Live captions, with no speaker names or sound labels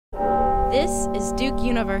This is Duke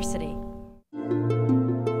University.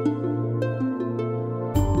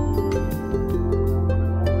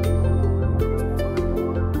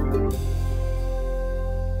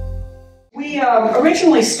 We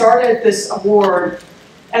originally started this award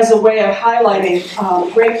as a way of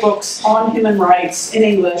highlighting great books on human rights in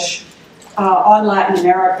English on Latin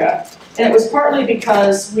America. And it was partly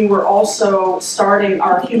because we were also starting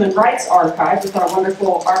our human rights archive with our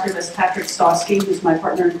wonderful archivist Patrick Stosky, who's my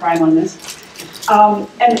partner in crime on this.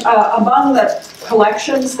 Among the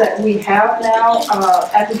collections that we have now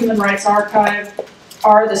at the Human Rights Archive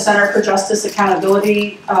are the Center for Justice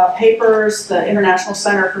Accountability papers, the International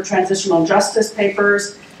Center for Transitional Justice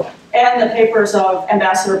papers, and the papers of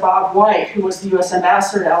Ambassador Bob White, who was the U.S.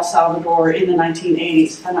 Ambassador to El Salvador in the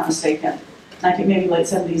 1980s, if I'm not mistaken, maybe late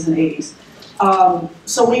 70s and 80s.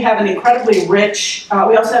 So we have an incredibly rich,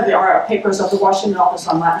 we also have the papers of the Washington Office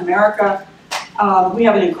on Latin America. We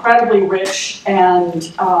have an incredibly rich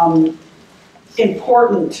and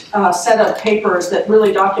important set of papers that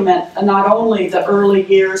really document not only the early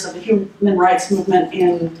years of the human rights movement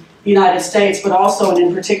in the United States, but also, and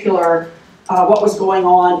in particular, what was going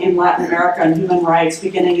on in Latin America and human rights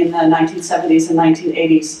beginning in the 1970s and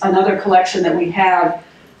 1980s. Another collection that we have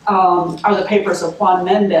are the papers of Juan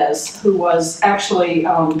Méndez, who was actually,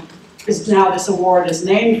 is now this award is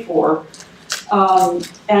named for.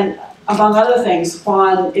 And among other things,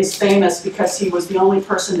 Juan is famous because he was the only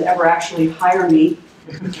person to ever actually hire me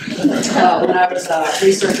when I was a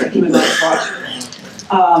researcher at Human Rights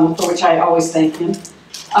Watch, for which I always thank him.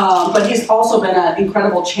 But he's also been an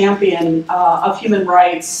incredible champion of human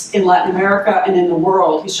rights in Latin America and in the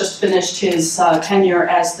world. He's just finished his tenure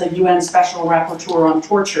as the UN Special Rapporteur on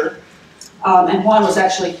Torture. And Juan was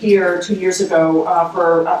actually here 2 years ago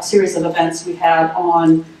for a series of events we had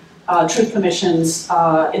on truth commissions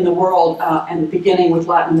in the world and beginning with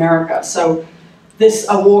Latin America. So this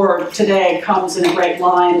award today comes in a great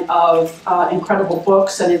line of incredible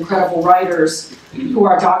books and incredible writers who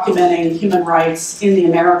are documenting human rights in the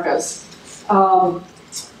Americas.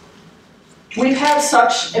 We've had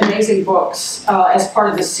such amazing books as part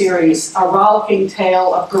of this series: A Rollicking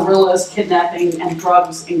Tale of Guerrillas, Kidnapping, and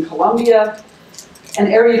Drugs in Colombia, an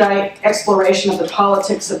erudite exploration of the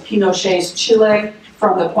politics of Pinochet's Chile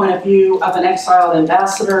from the point of view of an exiled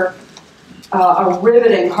ambassador, a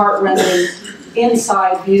riveting, heart-rending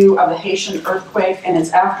inside view of the Haitian earthquake and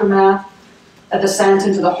its aftermath, a descent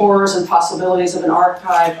into the horrors and possibilities of an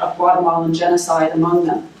archive of Guatemalan genocide among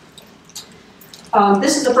them.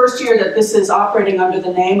 This is the first year that this is operating under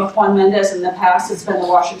the name of Juan Méndez. In the past, it's been the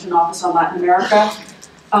Washington Office on Latin America.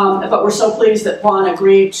 But we're so pleased that Juan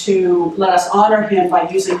agreed to let us honor him by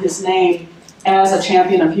using his name as a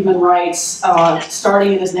champion of human rights,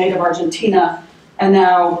 starting in his native Argentina, and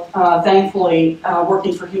now, thankfully,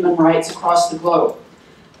 working for human rights across the globe.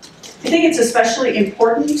 I think it's especially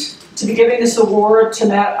important to be giving this award to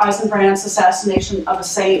Matt Eisenbrandt's Assassination of a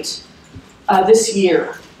Saint this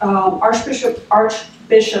year. Archbishop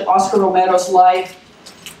Óscar Romero's life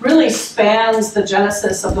really spans the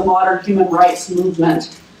genesis of the modern human rights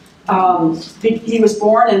movement. He was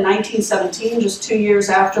born in 1917, just 2 years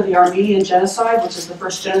after the Armenian genocide, which is the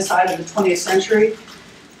first genocide of the 20th century.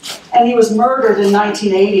 And he was murdered in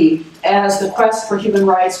 1980 as the quest for human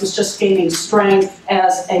rights was just gaining strength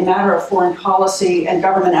as a matter of foreign policy and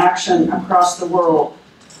government action across the world.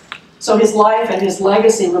 So his life and his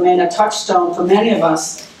legacy remain a touchstone for many of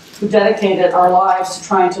us who dedicated our lives to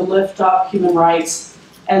trying to lift up human rights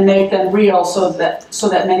and make them real so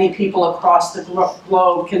that many people across the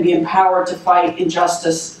globe can be empowered to fight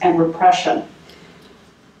injustice and repression.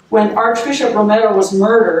 When Archbishop Romero was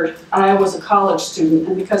murdered, I was a college student,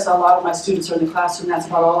 and because a lot of my students are in the classroom, that's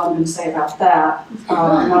about all I'm going to say about that.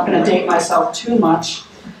 I'm not going to date myself too much.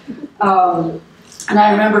 And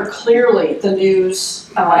I remember clearly the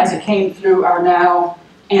news as it came through our now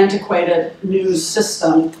antiquated news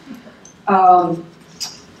system.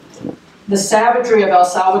 The savagery of El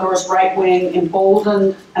Salvador's right wing,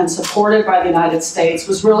 emboldened and supported by the United States,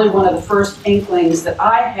 was really one of the first inklings that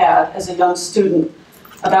I had as a young student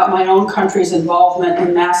about my own country's involvement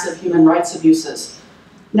in massive human rights abuses.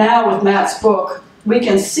 Now, with Matt's book, we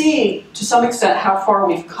can see, to some extent, how far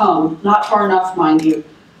we've come, not far enough, mind you,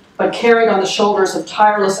 but carried on the shoulders of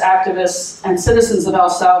tireless activists and citizens of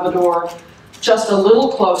El Salvador, just a little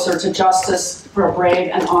closer to justice for a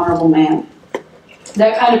brave and honorable man.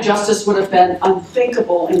 That kind of justice would have been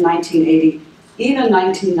unthinkable in 1980, even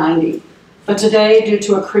 1990. But today, due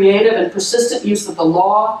to a creative and persistent use of the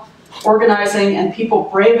law, organizing, and people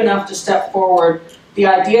brave enough to step forward, the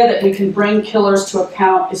idea that we can bring killers to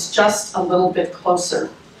account is just a little bit closer.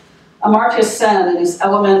 Amartya Sen, in his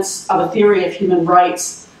Elements of a Theory of Human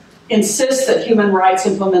Rights, insists that human rights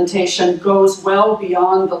implementation goes well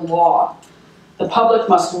beyond the law. The public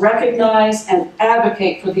must recognize and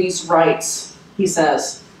advocate for these rights, he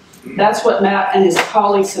says. That's what Matt and his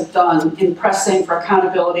colleagues have done in pressing for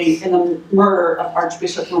accountability in the murder of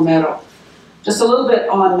Archbishop Romero. Just a little bit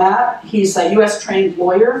on Matt. He's a US-trained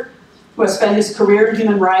lawyer who has spent his career in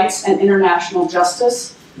human rights and international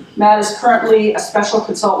justice. Matt is currently a special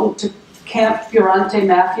consultant to Camp Fiorante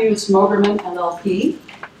Matthews Mogerman LLP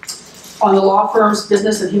on the law firm's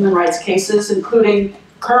business and human rights cases, including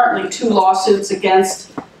currently 2 lawsuits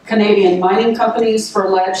against Canadian mining companies for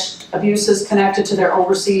alleged abuses connected to their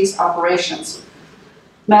overseas operations.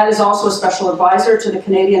 Matt is also a special advisor to the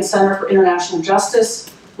Canadian Centre for International Justice,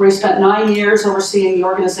 where he spent 9 years overseeing the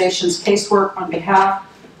organization's casework on behalf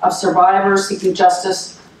of survivors seeking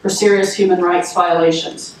justice for serious human rights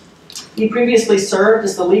violations. He previously served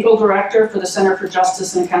as the legal director for the Center for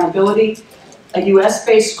Justice and Accountability, a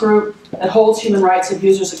US-based group that holds human rights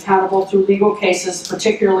abusers accountable through legal cases,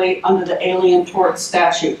 particularly under the Alien Tort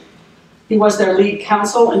Statute. He was their lead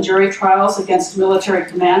counsel in jury trials against military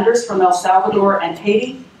commanders from El Salvador and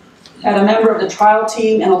Haiti, and a member of the trial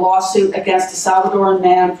team in a lawsuit against a Salvadoran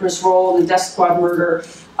man for his role in the death squad murder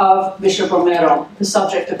of Bishop Romero, the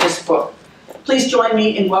subject of this book. Please join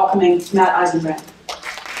me in welcoming Matt Eisenbrandt.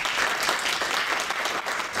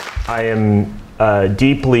 I am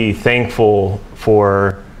deeply thankful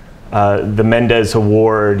for the Méndez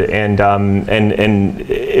Award, and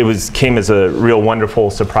it came as a real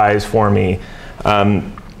wonderful surprise for me.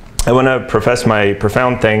 I want to profess my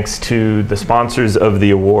profound thanks to the sponsors of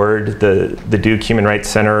the award, the Duke Human Rights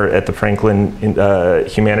Center at the Franklin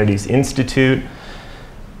Humanities Institute,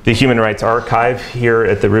 the Human Rights Archive here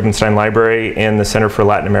at the Rubenstein Library, and the Center for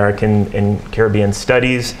Latin American and Caribbean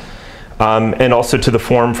Studies, and also to the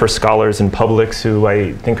Forum for Scholars and Publics, who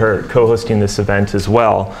I think are co-hosting this event as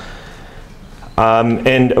well.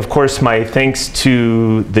 And of course, my thanks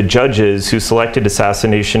to the judges who selected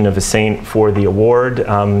Assassination of a Saint for the award.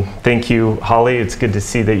 Thank you, Holly. It's good to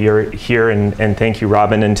see that you're here, and thank you,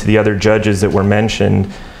 Robin, and to the other judges that were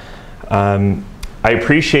mentioned. I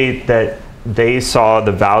appreciate that they saw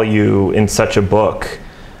the value in such a book.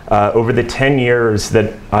 Over the 10 years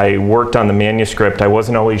that I worked on the manuscript, I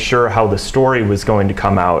wasn't always sure how the story was going to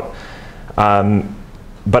come out,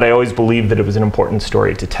 but I always believed that it was an important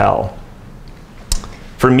story to tell.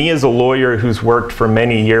 For me as a lawyer who's worked for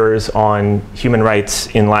many years on human rights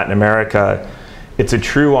in Latin America, it's a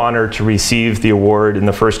true honor to receive the award in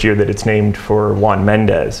the first year that it's named for Juan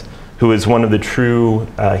Méndez, who is one of the true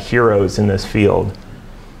heroes in this field.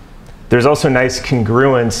 There's also nice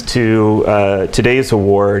congruence to today's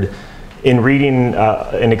award. In reading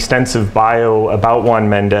an extensive bio about Juan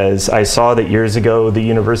Méndez, I saw that years ago the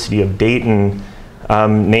University of Dayton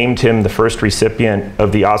named him the first recipient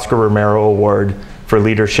of the Óscar Romero Award for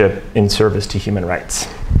leadership in service to human rights.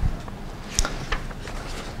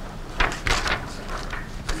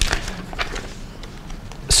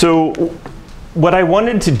 So what I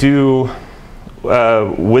wanted to do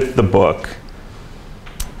with the book,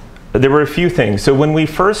 there were a few things. So when we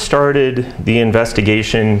first started the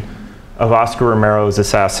investigation of Óscar Romero's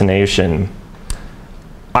assassination,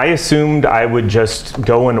 I assumed I would just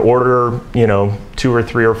go and order, 2 or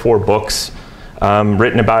 3 or 4 books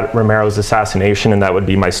written about Romero's assassination, and that would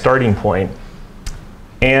be my starting point.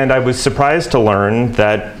 And I was surprised to learn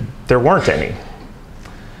that there weren't any.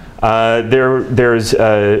 There's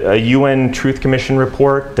a UN Truth Commission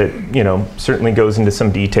report that certainly goes into some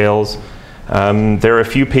details. There are a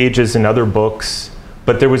few pages in other books,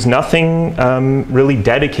 but there was nothing really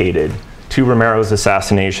dedicated to Romero's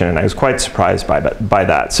assassination, and I was quite surprised by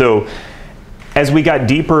that. So as we got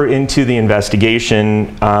deeper into the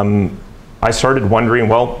investigation, I started wondering,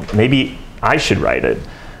 well, maybe I should write it.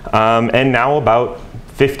 And now about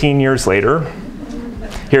 15 years later,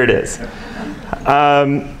 here it is.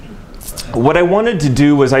 What I wanted to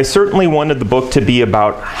do was I certainly wanted the book to be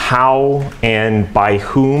about how and by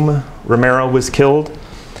whom Romero was killed,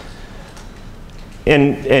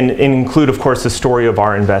 and include, of course, the story of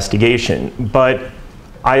our investigation. But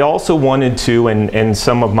I also wanted to, and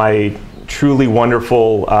some of my truly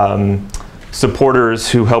wonderful supporters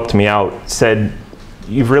who helped me out said,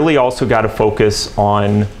 you've really also got to focus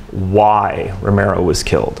on why Romero was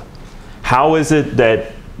killed. How is it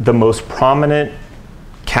that the most prominent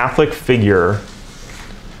Catholic figure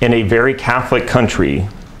in a very Catholic country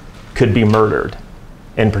could be murdered,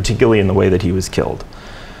 and particularly in the way that he was killed?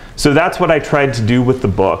 So that's what I tried to do with the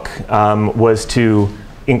book, was to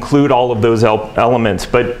include all of those elements,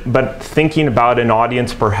 but thinking about an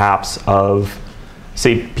audience perhaps of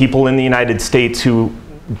say people in the United States who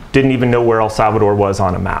didn't even know where El Salvador was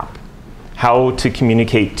on a map. How to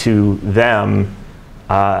communicate to them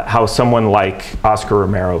how someone like Óscar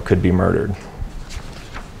Romero could be murdered.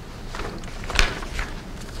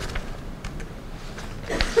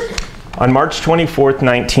 On March 24th,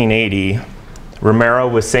 1980, Romero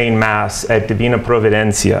was saying Mass at Divina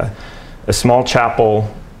Providencia, a small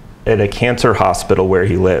chapel at a cancer hospital where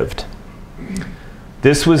he lived.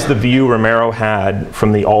 This was the view Romero had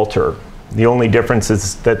from the altar. The only difference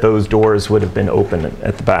is that those doors would have been open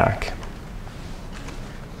at the back.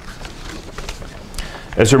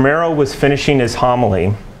 As Romero was finishing his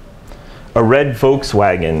homily, a red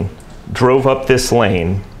Volkswagen drove up this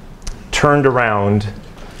lane, turned around,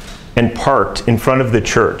 and parked in front of the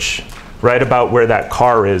church, right about where that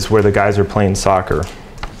car is where the guys are playing soccer.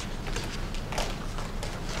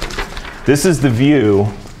 This is the view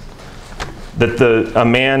that a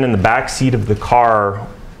man in the back seat of the car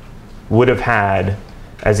would have had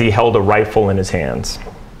as he held a rifle in his hands.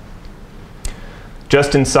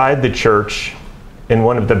 Just inside the church, in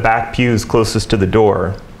one of the back pews closest to the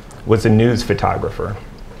door, was a news photographer.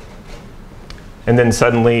 And then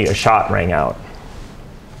suddenly a shot rang out.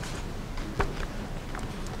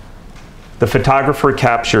 The photographer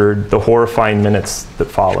captured the horrifying minutes that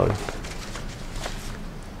followed.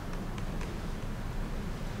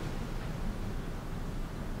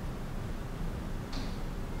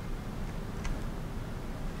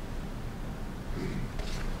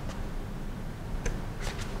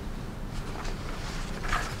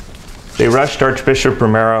 They rushed Archbishop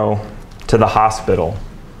Romero to the hospital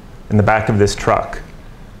in the back of this truck,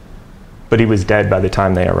 but he was dead by the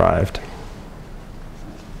time they arrived.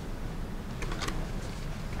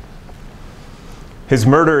 His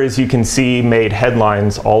murder, as you can see, made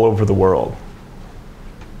headlines all over the world.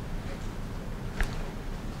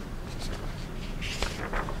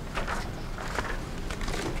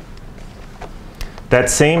 That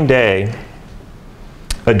same day,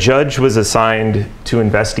 a judge was assigned to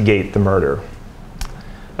investigate the murder.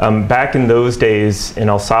 Back in those days in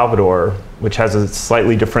El Salvador, which has a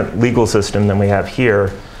slightly different legal system than we have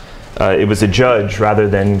here, it was a judge rather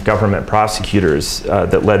than government prosecutors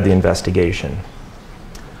that led the investigation.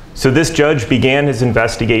 So this judge began his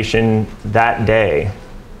investigation that day,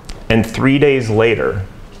 and 3 days later,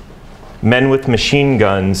 men with machine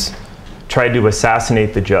guns tried to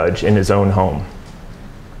assassinate the judge in his own home.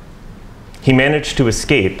 He managed to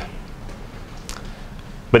escape,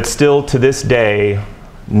 but still to this day,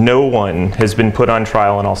 no one has been put on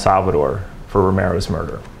trial in El Salvador for Romero's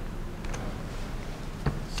murder.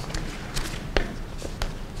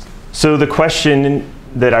 So the question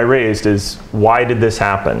that I raised is, why did this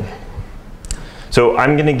happen? So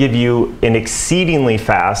I'm going to give you an exceedingly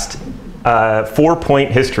fast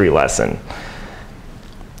 4-point history lesson.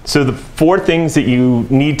 So the 4 things that you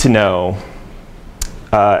need to know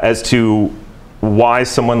as to why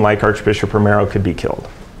someone like Archbishop Romero could be killed.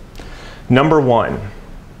 Number 1,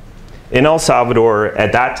 in El Salvador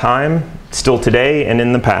at that time, still today and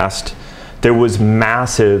in the past, there was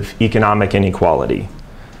massive economic inequality.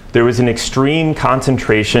 There was an extreme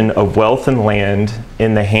concentration of wealth and land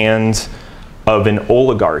in the hands of an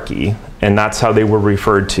oligarchy, and that's how they were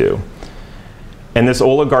referred to. And this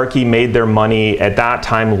oligarchy made their money at that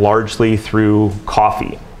time largely through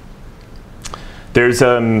coffee. There was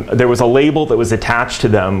a label that was attached to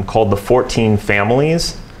them called the 14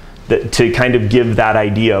 families to kind of give that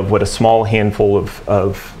idea of what a small handful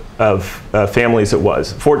of families it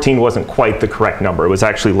was. 14 wasn't quite the correct number. It was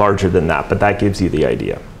actually larger than that, but that gives you the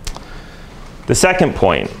idea. The second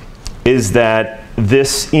point is that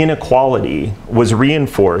this inequality was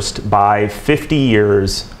reinforced by 50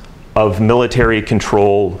 years of military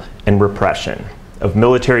control and repression, of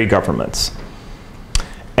military governments.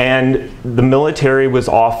 And the military was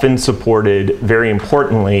often supported, very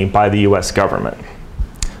importantly, by the US government,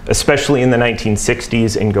 especially in the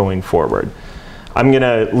 1960s and going forward. I'm going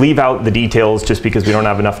to leave out the details just because we don't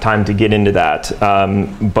have enough time to get into that,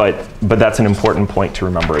 but that's an important point to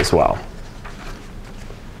remember as well.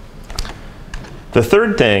 The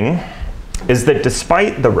third thing is that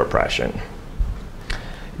despite the repression,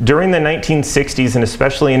 during the 1960s and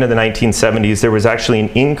especially into the 1970s, there was actually an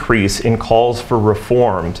increase in calls for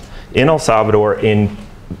reform in El Salvador in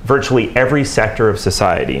virtually every sector of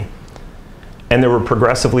society. And there were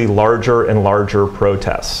progressively larger and larger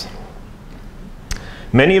protests.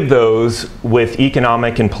 Many of those with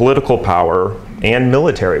economic and political power and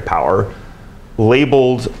military power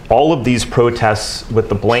labeled all of these protests with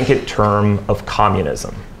the blanket term of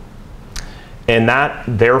communism. And that,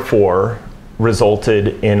 therefore,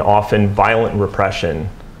 resulted in often violent repression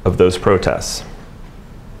of those protests.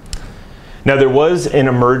 Now, there was an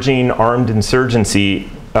emerging armed insurgency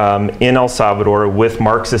in El Salvador with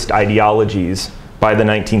Marxist ideologies by the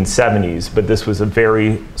 1970s, but this was a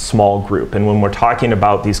very small group. And when we're talking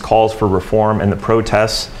about these calls for reform and the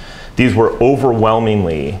protests, these were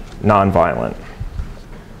overwhelmingly nonviolent.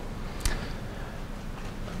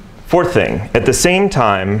 Fourth thing, at the same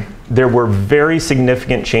time, there were very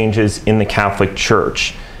significant changes in the Catholic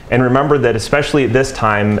Church. And remember that especially at this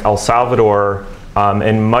time, El Salvador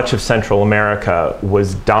and much of Central America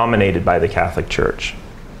was dominated by the Catholic Church.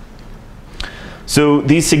 So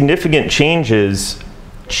these significant changes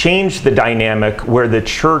changed the dynamic where the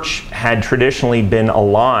church had traditionally been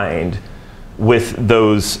aligned with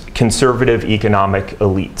those conservative economic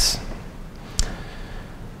elites.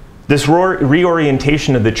 This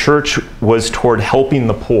reorientation of the church was toward helping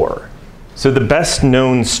the poor. So the best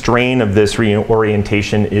known strain of this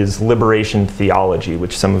reorientation is liberation theology,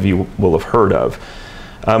 which some of you will have heard of,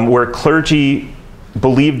 where clergy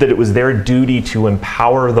believed that it was their duty to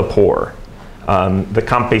empower the poor, the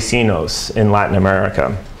campesinos in Latin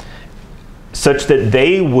America, such that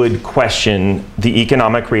they would question the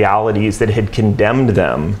economic realities that had condemned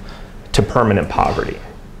them to permanent poverty.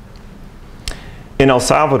 In El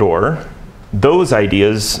Salvador, those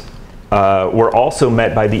ideas were also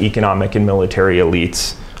met by the economic and military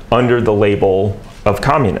elites under the label of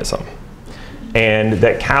communism, and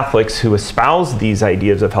that Catholics who espoused these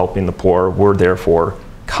ideas of helping the poor were therefore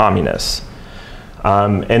communists.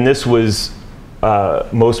 And this was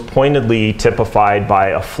most pointedly typified by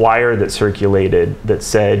a flyer that circulated that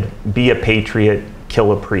said, "Be a patriot,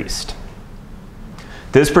 kill a priest."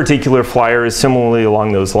 This particular flyer is similarly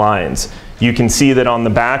along those lines. You can see that on the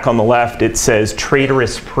back on the left it says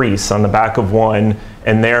 "traitorous priests" on the back of one,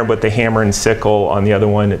 and there with the hammer and sickle on the other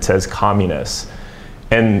one it says "communists."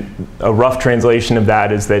 And a rough translation of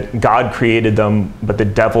that is that God created them, but the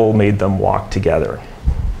devil made them walk together.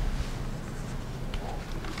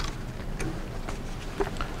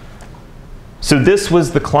 So this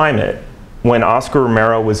was the climate when Óscar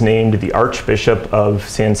Romero was named the Archbishop of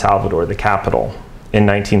San Salvador, the capital, in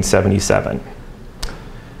 1977.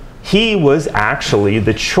 He was actually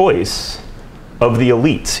the choice of the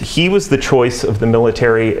elites. He was the choice of the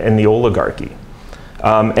military and the oligarchy.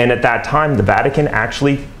 And at that time, the Vatican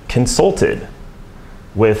actually consulted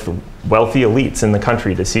with wealthy elites in the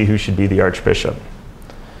country to see who should be the Archbishop.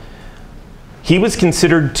 He was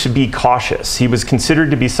considered to be cautious. He was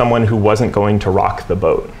considered to be someone who wasn't going to rock the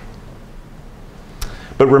boat.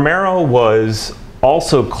 But Romero was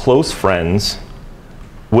also close friends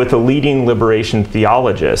with a leading liberation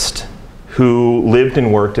theologist who lived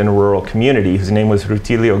and worked in a rural community, whose name was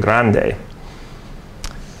Rutilio Grande.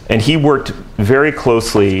 And he worked very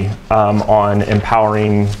closely on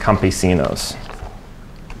empowering campesinos.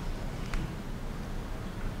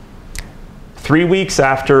 3 weeks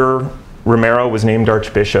after Romero was named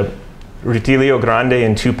Archbishop, Rutilio Grande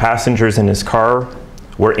and 2 passengers in his car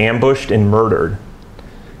were ambushed and murdered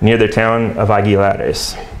near the town of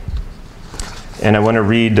Aguilares. And I want to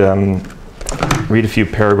read a few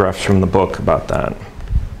paragraphs from the book about that.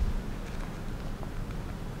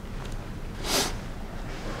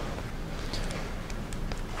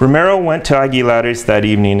 Romero went to Aguilares that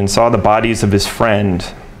evening and saw the bodies of his friend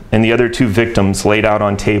and the other 2 victims laid out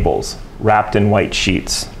on tables, wrapped in white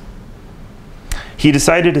sheets. He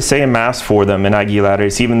decided to say a mass for them in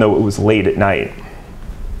Aguilares even though it was late at night.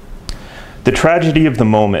 The tragedy of the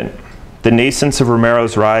moment, the nascence of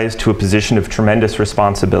Romero's rise to a position of tremendous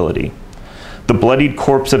responsibility, the bloodied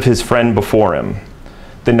corpse of his friend before him,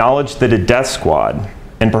 the knowledge that a death squad,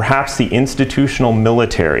 and perhaps the institutional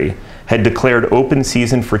military, had declared open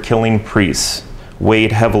season for killing priests,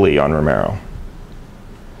 weighed heavily on Romero.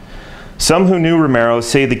 Some who knew Romero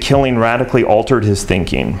say the killing radically altered his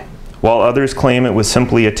thinking, while others claim it was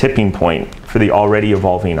simply a tipping point for the already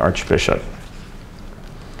evolving Archbishop.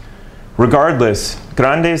 Regardless,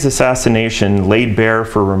 Grande's assassination laid bare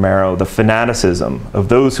for Romero the fanaticism of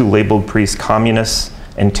those who labeled priests communists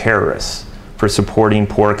and terrorists for supporting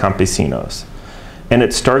poor campesinos, and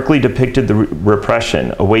it starkly depicted the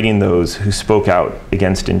repression awaiting those who spoke out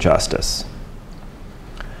against injustice.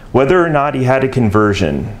 Whether or not he had a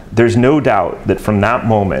conversion, there's no doubt that from that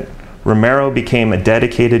moment, Romero became a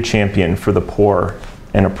dedicated champion for the poor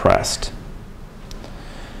and oppressed.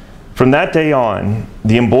 From that day on,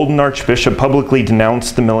 the emboldened Archbishop publicly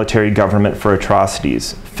denounced the military government for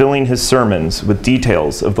atrocities, filling his sermons with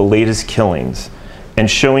details of the latest killings and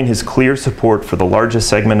showing his clear support for the largest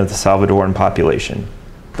segment of the Salvadoran population,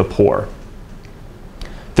 the poor.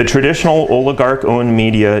 The traditional oligarch-owned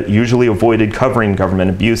media usually avoided covering government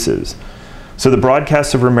abuses, So the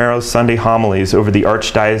broadcasts of Romero's Sunday homilies over the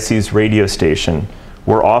Archdiocese radio station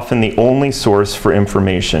were often the only source for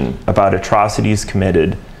information about atrocities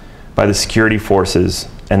committed by the security forces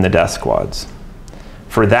and the death squads.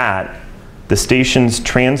 For that, the station's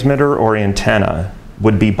transmitter or antenna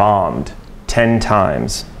would be bombed 10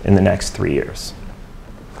 times in the next 3 years.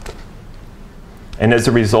 And as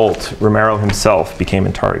a result, Romero himself became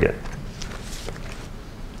a target.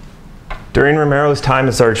 During Romero's time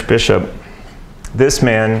as Archbishop, this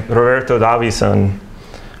man, Roberto Davison,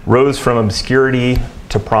 rose from obscurity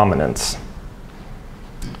to prominence.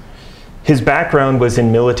 His background was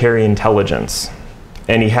in military intelligence,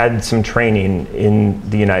 and he had some training in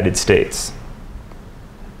the United States.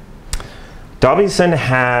 Davison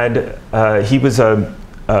he was a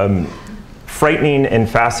frightening and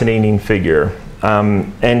fascinating figure,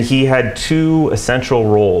 and he had two essential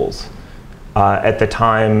roles at the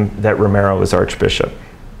time that Romero was Archbishop.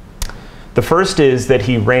 The first is that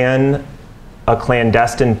he ran a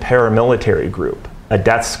clandestine paramilitary group, a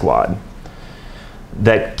death squad,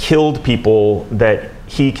 that killed people that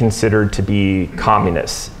he considered to be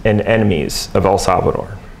communists and enemies of El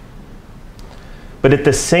Salvador. But at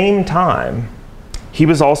the same time, he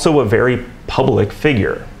was also a very public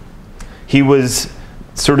figure. He was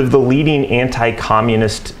sort of the leading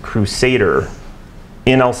anti-communist crusader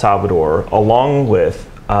in El Salvador, along with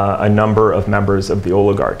a number of members of the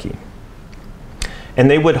oligarchy. And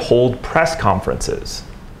they would hold press conferences,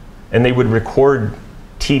 and they would record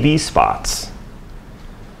TV spots.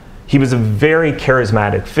 He was a very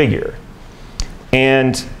charismatic figure.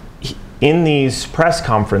 And in these press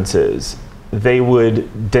conferences, they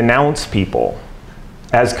would denounce people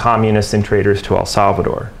as communists and traitors to El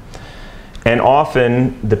Salvador. And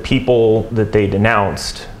often, the people that they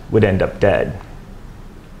denounced would end up dead.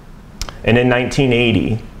 And in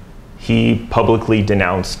 1980, he publicly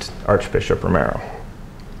denounced Archbishop Romero.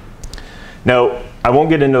 Now, I won't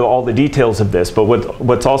get into all the details of this, but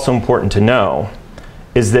what's also important to know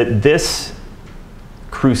is that this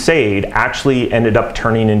crusade actually ended up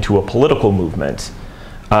turning into a political movement.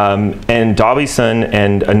 And Davison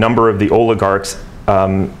and a number of the oligarchs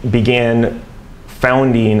began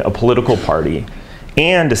founding a political party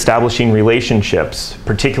and establishing relationships,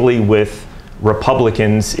 particularly with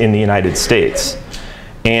Republicans in the United States.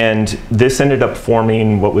 And this ended up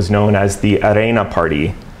forming what was known as the Arena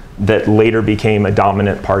Party, that later became a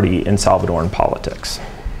dominant party in Salvadoran politics.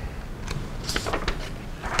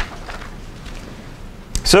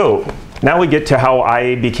 So now we get to how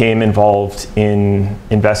I became involved in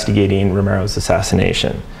investigating Romero's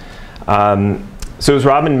assassination. So as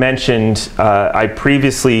Robin mentioned, I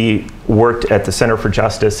previously worked at the Center for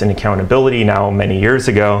Justice and Accountability, now many years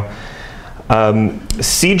ago.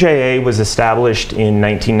 CJA was established in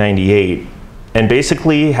 1998 and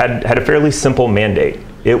basically had a fairly simple mandate.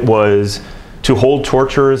 It was to hold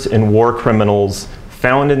torturers and war criminals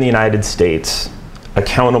found in the United States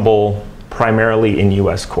accountable primarily in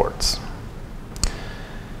US courts.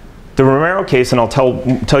 The Romero case, and I'll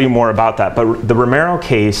tell you more about that, but the Romero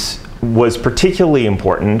case was particularly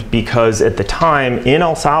important because at the time in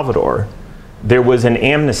El Salvador, there was an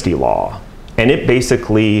amnesty law, and it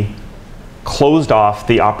basically closed off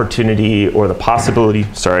the opportunity or the possibility,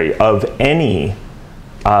 of any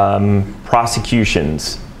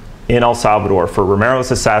prosecutions in El Salvador for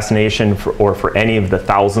Romero's assassination or for any of the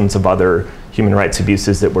thousands of other human rights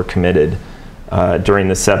abuses that were committed during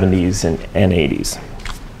the 70s and 80s.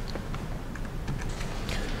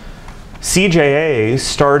 CJA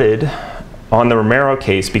started on the Romero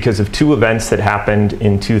case because of two events that happened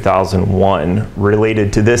in 2001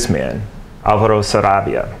 related to this man, Alvaro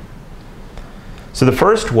Saravia. So the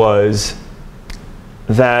first was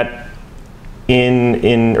that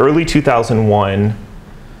in early 2001,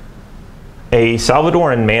 a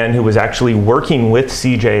Salvadoran man who was actually working with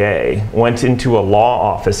CJA went into a law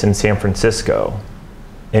office in San Francisco.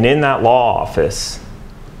 And in that law office,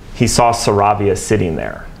 he saw Saravia sitting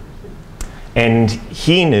there. And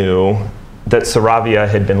he knew that Saravia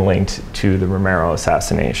had been linked to the Romero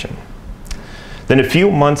assassination. Then a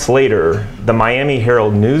few months later, the Miami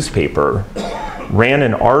Herald newspaper ran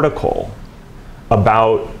an article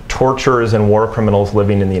about torturers and war criminals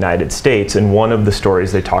living in the United States, and one of the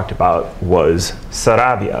stories they talked about was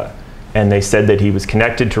Saravia. And they said that he was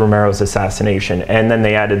connected to Romero's assassination, and then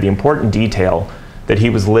they added the important detail that he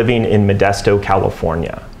was living in Modesto,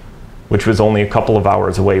 California, which was only a couple of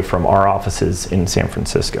hours away from our offices in San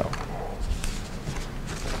Francisco.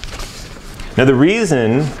 Now the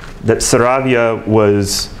reason that Saravia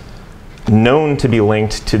was known to be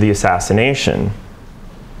linked to the assassination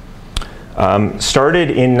started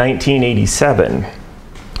in 1987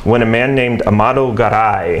 when a man named Amado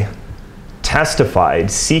Garay testified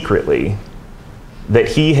secretly that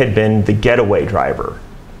he had been the getaway driver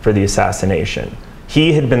for the assassination.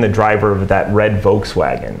 He had been the driver of that red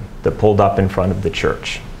Volkswagen that pulled up in front of the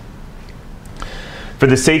church. For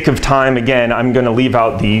the sake of time, again, I'm going to leave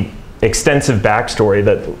out the extensive backstory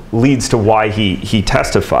that leads to why he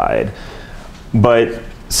testified. But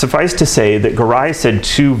suffice to say that Garay said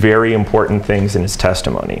two very important things in his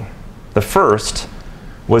testimony. The first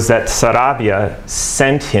was that Sarabia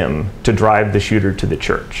sent him to drive the shooter to the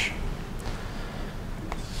church.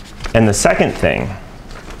 And the second thing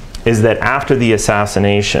is that after the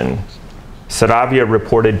assassination, Sarabia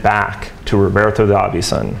reported back to Roberto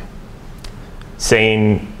D'Aubuisson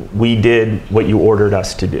saying, "We did what you ordered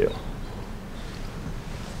us to do."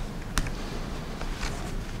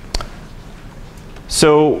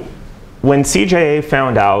 So when CJA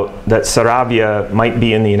found out that Sarabia might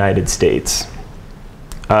be in the United States,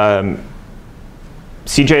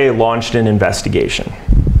 CJA launched an investigation.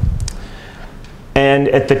 And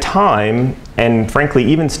at the time, and frankly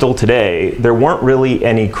even still today, there weren't really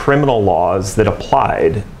any criminal laws that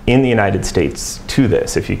applied in the United States to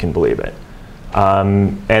this, if you can believe it.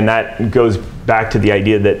 And that goes back to the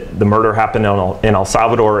idea that the murder happened in El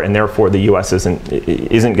Salvador, and therefore the US isn't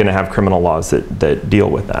going to have criminal laws that deal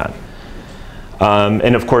with that.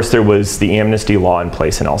 And of course there was the amnesty law in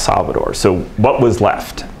place in El Salvador. So what was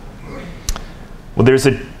left? Well, there's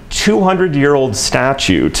a 200-year-old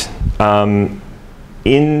statute on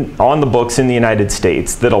the books in the United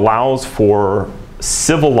States that allows for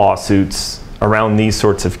civil lawsuits around these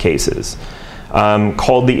sorts of cases,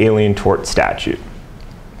 called the Alien Tort Statute.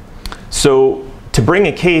 So to bring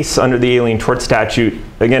a case under the Alien Tort Statute,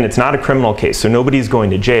 again, it's not a criminal case, so nobody's going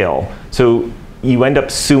to jail. So you end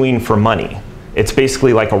up suing for money. It's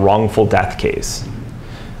basically like a wrongful death case.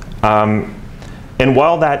 And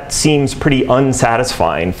while that seems pretty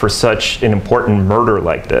unsatisfying for such an important murder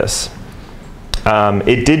like this,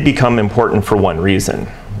 it did become important for one reason.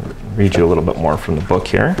 I'll read you a little bit more from the book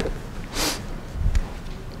here.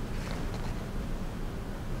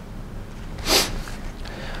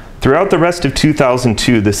 Throughout the rest of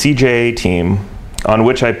 2002, the CJA team, on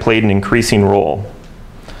which I played an increasing role,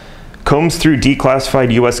 combs through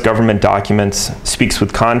declassified US government documents, speaks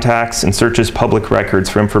with contacts, and searches public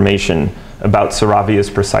records for information about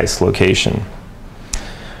Sarabia's precise location.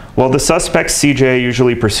 While the suspects CJA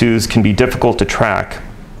usually pursues can be difficult to track,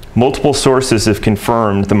 multiple sources have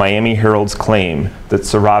confirmed the Miami Herald's claim that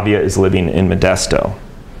Sarabia is living in Modesto.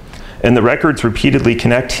 And the records repeatedly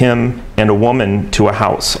connect him and a woman to a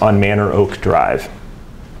house on Manor Oak Drive.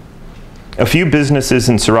 A few businesses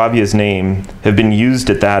in Sarabia's name have been used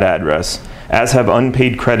at that address, as have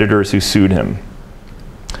unpaid creditors who sued him.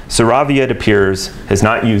 Sarabia, it appears, has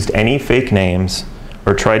not used any fake names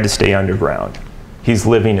or tried to stay underground. He's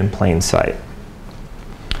living in plain sight.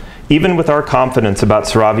 Even with our confidence about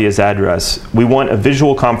Sarabia's address, we want a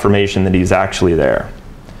visual confirmation that he's actually there.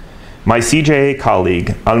 My CJA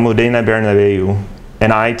colleague, Almudena Bernabeu,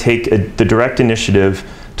 and I take the direct initiative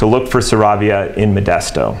to look for Sarabia in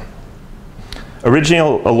Modesto.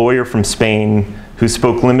 Originally a lawyer from Spain who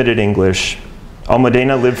spoke limited English,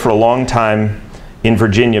 Almudena lived for a long time in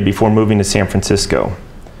Virginia before moving to San Francisco.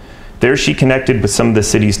 There she connected with some of the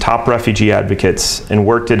city's top refugee advocates and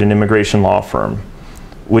worked at an immigration law firm,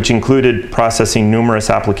 which included processing numerous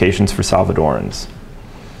applications for Salvadorans.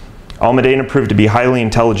 Almudena proved to be highly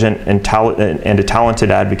intelligent and a talented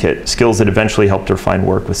advocate, skills that eventually helped her find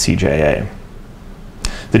work with CJA.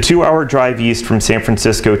 The 2-hour drive east from San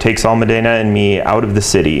Francisco takes Almudena and me out of the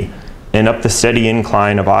city and up the steady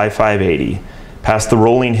incline of I-580, past the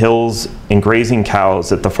rolling hills and grazing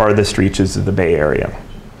cows at the farthest reaches of the Bay Area.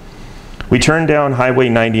 We turn down Highway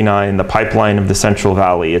 99, the pipeline of the Central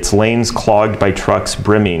Valley, its lanes clogged by trucks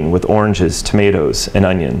brimming with oranges, tomatoes, and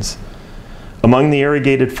onions. Among the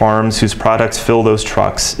irrigated farms whose products fill those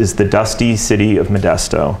trucks is the dusty city of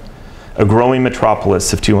Modesto, a growing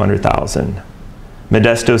metropolis of 200,000.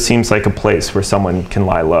 Modesto seems like a place where someone can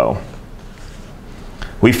lie low.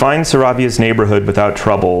 We find Sarabia's neighborhood without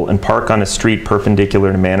trouble and park on a street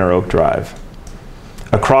perpendicular to Manor Oak Drive.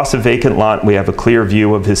 Across a vacant lot, we have a clear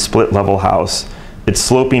view of his split-level house, its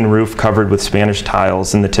sloping roof covered with Spanish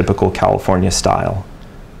tiles in the typical California style.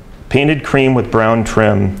 Painted cream with brown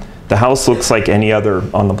trim, the house looks like any other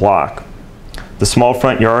on the block. The small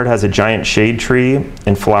front yard has a giant shade tree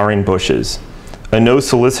and flowering bushes. A no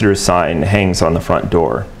solicitors sign hangs on the front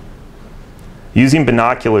door. Using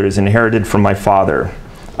binoculars inherited from my father,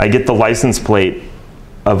 I get the license plate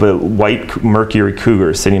of a white Mercury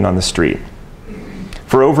Cougar sitting on the street.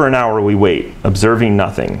 For over an hour we wait, observing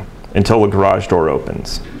nothing, until a garage door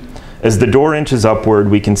opens. As the door inches upward,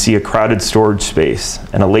 we can see a crowded storage space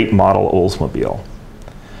and a late model Oldsmobile.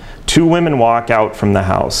 2 women walk out from the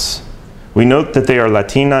house. We note that they are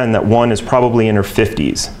Latina and that one is probably in her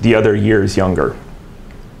 50s, the other years younger.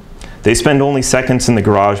 They spend only seconds in the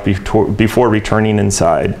garage before returning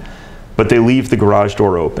inside, but they leave the garage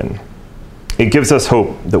door open. It gives us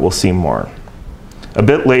hope that we'll see more. A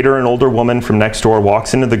bit later, an older woman from next door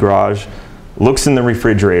walks into the garage, looks in the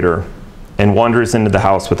refrigerator, and wanders into the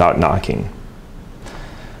house without knocking.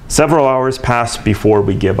 Several hours pass before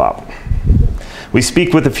we give up. We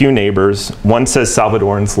speak with a few neighbors. One says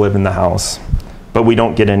Salvadorans live in the house, but we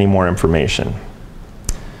don't get any more information.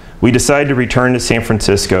 We decide to return to San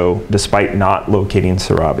Francisco despite not locating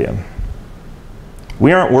Sarabia.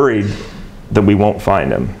 We aren't worried that we won't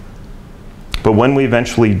find him, but when we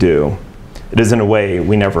eventually do, it is in a way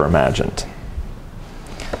we never imagined.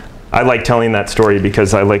 I like telling that story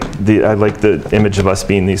because I like the image of us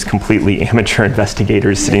being these completely amateur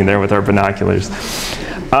investigators sitting there with our binoculars.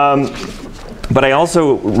 But I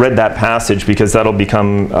also read that passage because that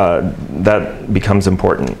becomes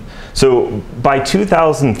important. So by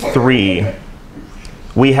 2003,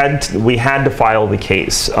 we had to file the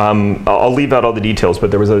case. I'll leave out all the details,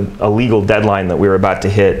 but there was a legal deadline that we were about to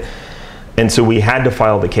hit, and so we had to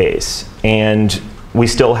file the case, and we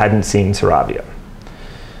still hadn't seen Sarabia.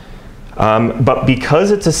 But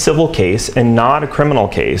because it's a civil case and not a criminal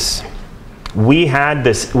case, we had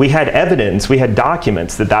evidence, we had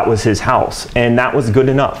documents that was his house, and that was good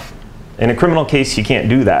enough. In a criminal case, you can't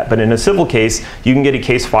do that, but in a civil case, you can get a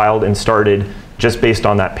case filed and started just based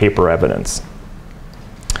on that paper evidence.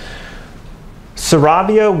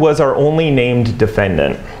 Sarabia was our only named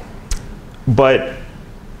defendant, but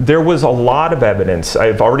there was a lot of evidence.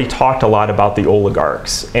 I've already talked a lot about the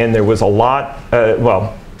oligarchs, and there was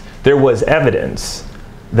there was evidence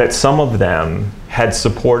that some of them had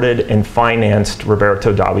supported and financed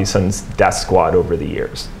Roberto Davison's death squad over the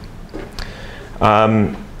years.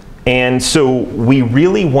 And so we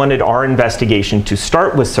really wanted our investigation to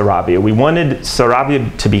start with Sarabia. We wanted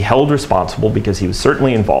Sarabia to be held responsible because he was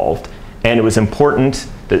certainly involved, and it was important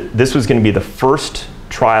that this was going to be the first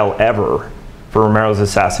trial ever for Romero's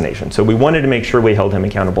assassination. So we wanted to make sure we held him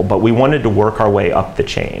accountable, but we wanted to work our way up the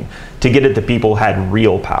chain to get at the people who had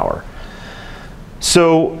real power.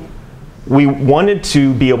 So we wanted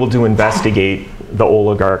to be able to investigate the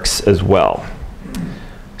oligarchs as well.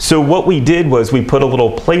 So what we did was we put a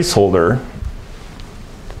little placeholder.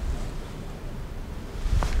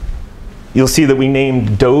 You'll see that we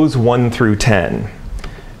named Does 1 through 10.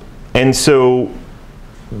 And so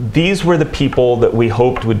these were the people that we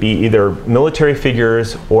hoped would be either military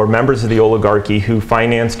figures or members of the oligarchy who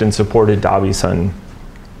financed and supported Davison.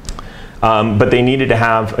 But they needed to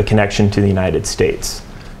have a connection to the United States.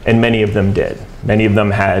 And many of them did. Many of them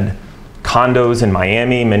had condos in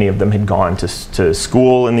Miami. Many of them had gone to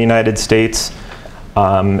school in the United States.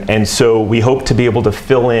 And so we hope to be able to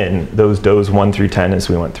fill in those Does 1 through 10 as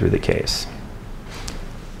we went through the case.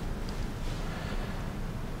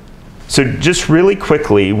 So just really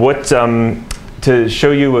quickly, to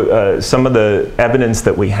show you some of the evidence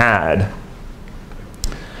that we had.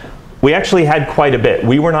 We actually had quite a bit.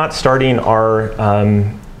 We were not starting our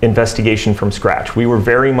investigation from scratch. We were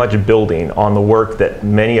very much building on the work that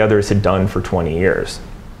many others had done for 20 years.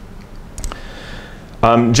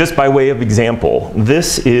 Just by way of example,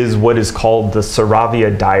 this is what is called the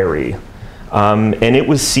Sarabia Diary. And it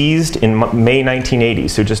was seized in May 1980,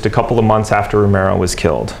 so just a couple of months after Romero was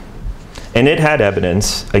killed. And it had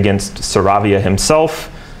evidence against Sarabia himself,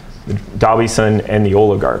 Davison, and the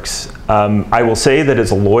oligarchs. I will say that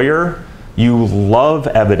as a lawyer, you love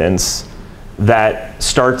evidence that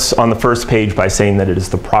starts on the first page by saying that it is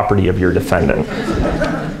the property of your defendant.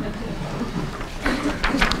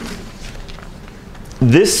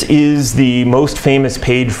 This is the most famous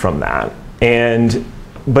page from that,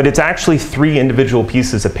 but it's actually 3 individual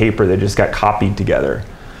pieces of paper that just got copied together.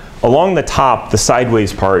 Along the top, the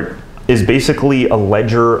sideways part, is basically a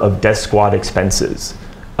ledger of death squad expenses.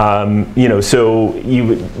 And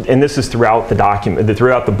this is throughout the document,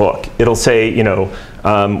 throughout the book. It'll say,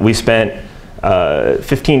 we spent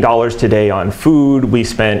 $15 today on food, we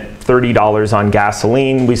spent $30 on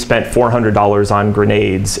gasoline, we spent $400 on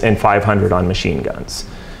grenades, and $500 on machine guns.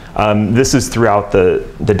 This is throughout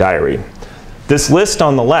the diary. This list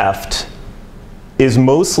on the left is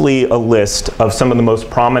mostly a list of some of the most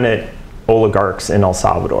prominent oligarchs in El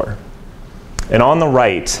Salvador. And on the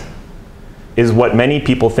right is what many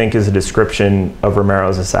people think is a description of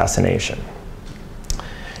Romero's assassination.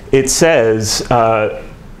 It says,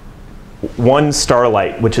 one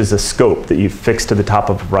starlight, which is a scope that you fix to the top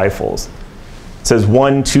of rifles. It says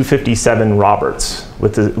 1 257 Roberts,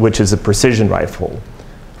 which is a precision rifle.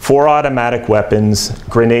 4 automatic weapons,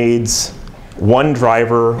 grenades, 1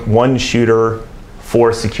 driver, 1 shooter,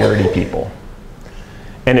 4 security people.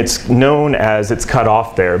 And it's known as, it's cut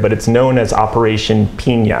off there, but it's known as Operation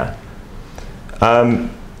Piña.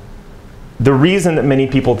 The reason that many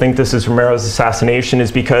people think this is Romero's assassination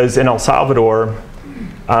is because in El Salvador,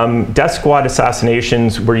 death squad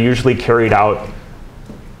assassinations were usually carried out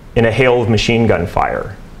in a hail of machine gun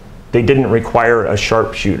fire. They didn't require a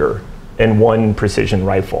sharpshooter and 1 precision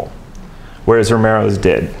rifle, whereas Romero's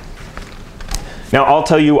did. Now, I'll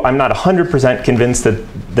tell you, I'm not 100% convinced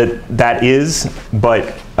that is,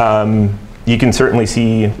 but you can certainly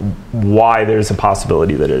see why there's a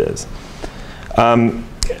possibility that it is.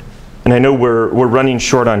 And I know we're running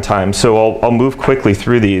short on time, so I'll move quickly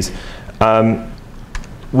through these.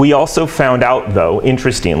 We also found out, though,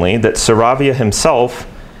 interestingly, that Saravia himself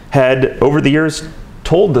had, over the years,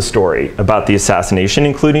 told the story about the assassination,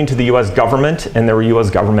 including to the US government, and there were US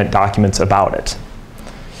government documents about it.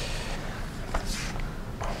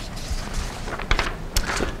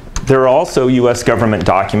 There are also US government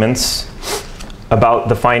documents about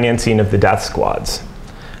the financing of the death squads.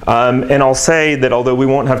 And I'll say that although we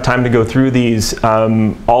won't have time to go through these,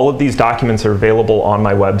 all of these documents are available on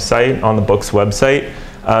my website, on the book's website,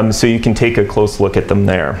 so you can take a close look at them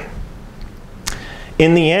there.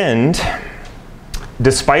 In the end,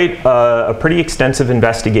 despite a pretty extensive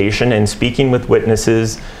investigation and speaking with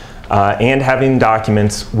witnesses and having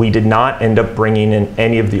documents, we did not end up bringing in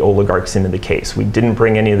any of the oligarchs into the case. We didn't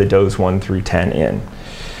bring any of the does 1 through 10 in.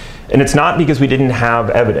 And it's not because we didn't have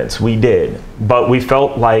evidence, we did. But we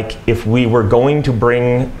felt like if we were going to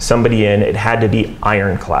bring somebody in, it had to be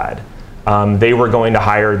ironclad. They were going to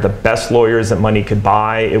hire the best lawyers that money could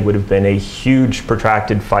buy. It would have been a huge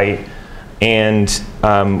protracted fight, and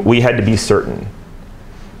we had to be certain.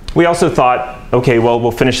 We also thought, okay, well,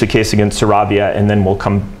 we'll finish the case against Saravia and then we'll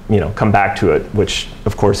come back to it, which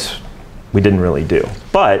of course we didn't really do.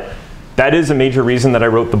 But that is a major reason that I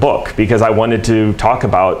wrote the book, because I wanted to talk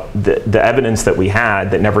about the evidence that we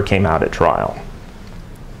had that never came out at trial.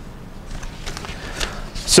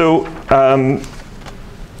 So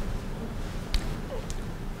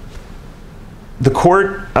the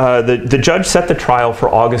court, the judge set the trial for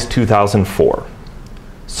August 2004.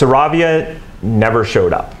 Saravia never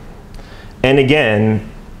showed up. And again,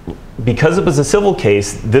 because it was a civil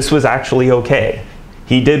case, this was actually okay.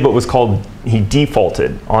 He did what was called, he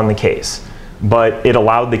defaulted on the case, but it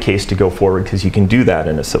allowed the case to go forward because you can do that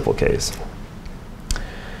in a civil case.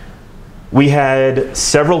 We had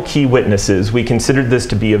several key witnesses. We considered this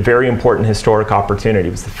to be a very important historic opportunity.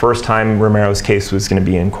 It was the first time Romero's case was going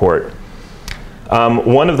to be in court.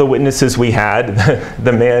 One of the witnesses we had,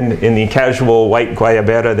 the man in the casual white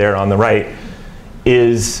guayabera there on the right,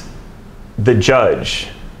 is the judge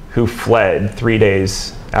who fled 3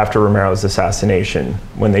 days after Romero's assassination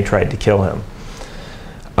when they tried to kill him.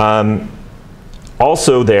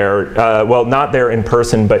 Also there, well, not there in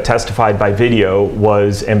person, but testified by video,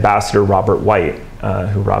 was Ambassador Robert White,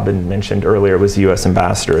 who Robin mentioned earlier was the US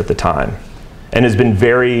ambassador at the time, and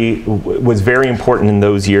was very important in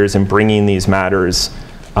those years in bringing these matters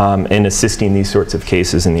and assisting these sorts of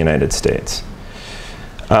cases in the United States.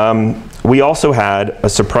 We also had a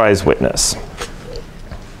surprise witness.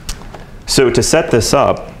 So to set this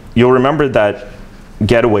up, you'll remember that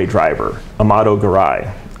getaway driver, Amado Garay,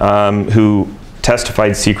 who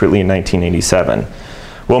testified secretly in 1987.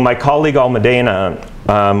 Well, my colleague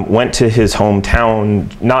Almudena went to his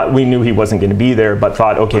hometown. We knew he wasn't going to be there, but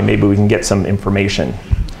thought, okay, maybe we can get some information.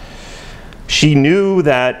 She knew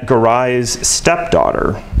that Garay's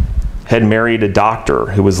stepdaughter had married a doctor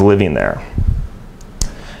who was living there.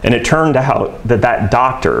 And it turned out that that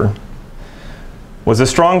doctor was a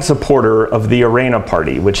strong supporter of the Arena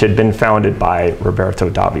Party, which had been founded by Roberto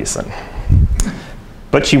Davison.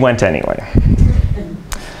 But she went anyway.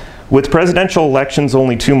 With presidential elections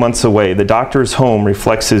only 2 months away, the doctor's home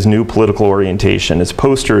reflects his new political orientation as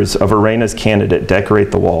posters of Arena's candidate decorate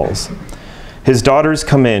the walls. His daughters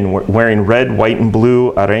come in wearing red, white, and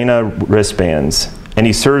blue Arena wristbands, and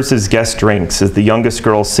he serves his guest drinks as the youngest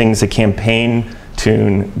girl sings a campaign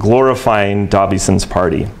tune glorifying Davison's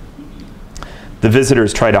party. The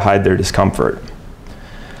visitors try to hide their discomfort.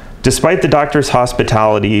 Despite the doctor's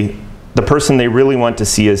hospitality, the person they really want to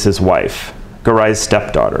see is his wife, Garay's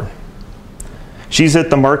stepdaughter. She's at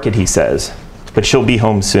the market, he says, but she'll be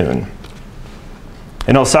home soon.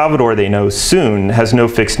 In El Salvador, they know soon has no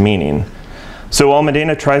fixed meaning. So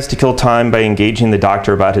Almudena tries to kill time by engaging the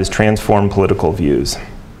doctor about his transformed political views.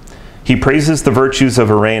 He praises the virtues of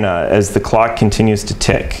Arena as the clock continues to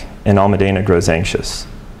tick and Almudena grows anxious.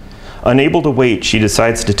 Unable to wait, she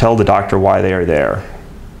decides to tell the doctor why they are there.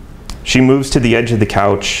 She moves to the edge of the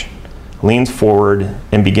couch, leans forward,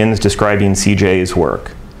 and begins describing CJ's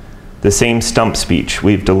work, the same stump speech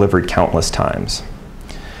we've delivered countless times.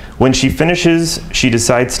 When she finishes, she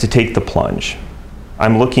decides to take the plunge.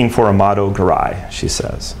 I'm looking for Amado Garay, she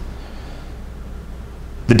says.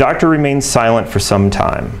 The doctor remains silent for some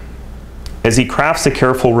time. As he crafts a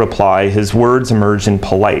careful reply, his words emerge in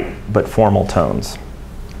polite but formal tones.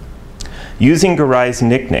 Using Garay's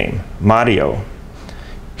nickname, Mario,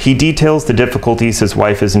 he details the difficulties his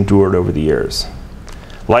wife has endured over the years.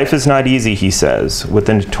 Life is not easy, he says, with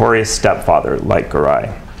a notorious stepfather like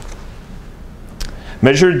Garay.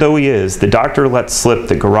 Measured though he is, the doctor lets slip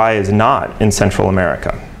that Garay is not in Central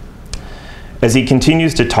America. As he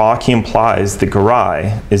continues to talk, he implies that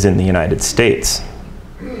Garay is in the United States.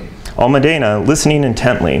 Almudena, listening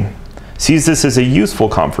intently, sees this as a useful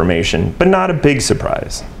confirmation, but not a big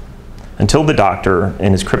surprise, until the doctor,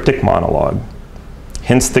 in his cryptic monologue,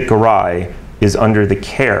 hints that Garay is under the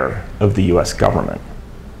care of the US government.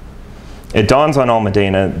 It dawns on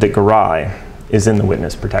Almudena that Garay is in the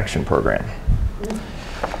Witness Protection Program.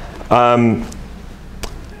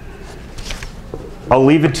 I'll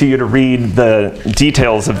leave it to you to read the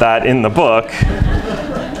details of that in the book.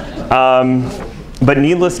 But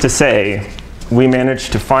needless to say, we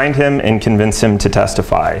managed to find him and convince him to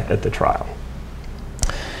testify at the trial.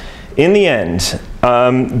 In the end,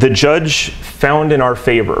 the judge found in our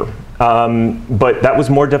favor, but that was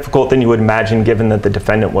more difficult than you would imagine given that the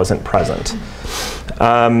defendant wasn't present.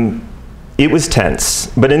 It was tense,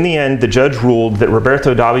 but in the end, the judge ruled that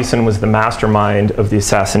Roberto Davison was the mastermind of the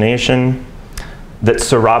assassination, that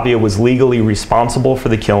Saravia was legally responsible for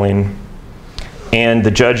the killing, and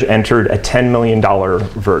the judge entered a $10 million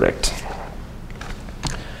verdict.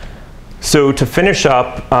 So to finish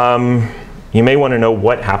up, you may want to know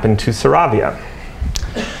what happened to Saravia.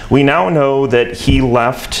 We now know that he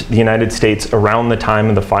left the United States around the time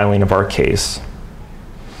of the filing of our case.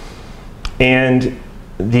 And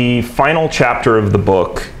the final chapter of the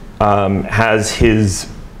book has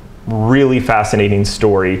his really fascinating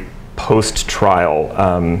story post-trial,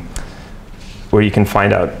 where you can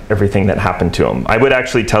find out everything that happened to him. I would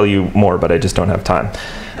actually tell you more, but I just don't have time.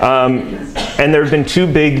 And there have been two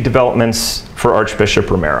big developments for Archbishop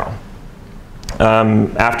Romero.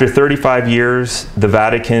 After 35 years, the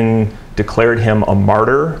Vatican declared him a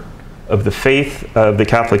martyr of the faith, of the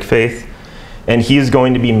Catholic faith, and he is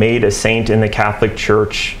going to be made a saint in the Catholic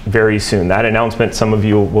Church very soon. That announcement, some of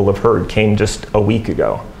you will have heard, came just a week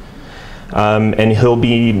ago. And he'll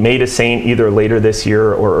be made a saint either later this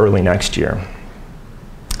year or early next year.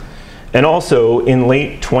 And also, in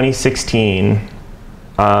late 2016,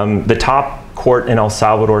 the top court in El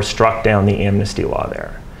Salvador struck down the amnesty law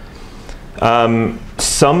there.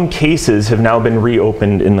 Some cases have now been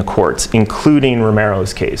reopened in the courts, including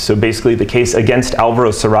Romero's case. So basically, the case against Alvaro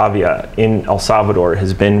Saravia in El Salvador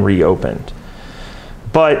has been reopened.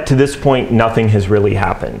 But to this point, nothing has really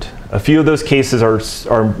happened. A few of those cases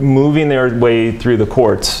are moving their way through the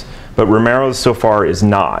courts, but Romero's so far is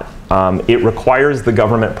not. It requires the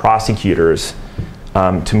government prosecutors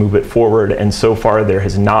to move it forward, and so far there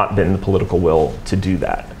has not been the political will to do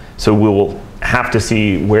that. So we will have to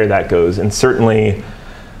see where that goes, and certainly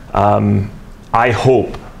I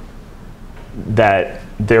hope that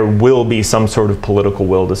there will be some sort of political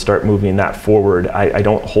will to start moving that forward. I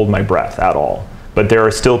don't hold my breath at all, but there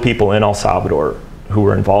are still people in El Salvador who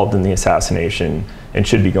were involved in the assassination and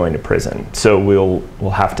should be going to prison. So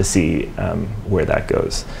we'll have to see where that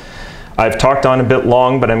goes. I've talked on a bit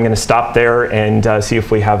long, but I'm going to stop there and see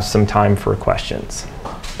if we have some time for questions.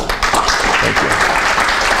 Thank you.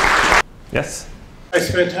 Yes? I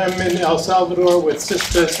spent time in El Salvador with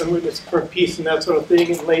Sisters and Witness for Peace and that sort of thing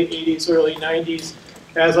in the late 80s, early 90s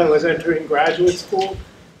as I was entering graduate school,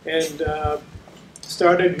 and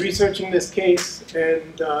started researching this case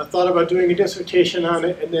and thought about doing a dissertation on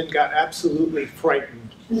it, and then got absolutely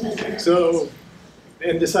frightened.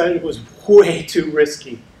 And decided it was way too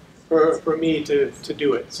risky for me to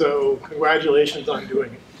do it. So congratulations on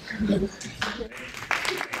doing it.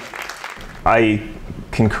 I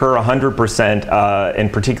concur 100%,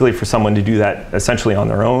 and particularly for someone to do that essentially on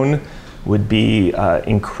their own would be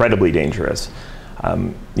incredibly dangerous.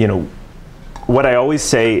 You know, what I always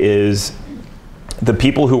say is the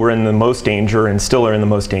people who are in the most danger and still are in the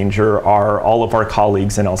most danger are all of our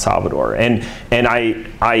colleagues in El Salvador. And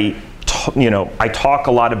I talk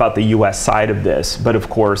a lot about the US side of this, but of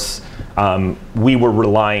course we were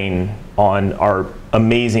relying on our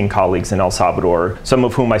amazing colleagues in El Salvador, some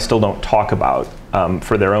of whom I still don't talk about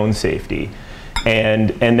for their own safety. And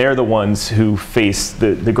they're the ones who face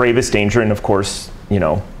the gravest danger. And of course, you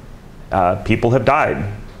know, people have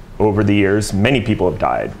died over the years. Many people have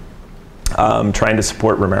died trying to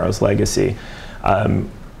support Romero's legacy.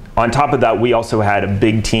 On top of that, we also had a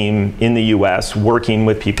big team in the US working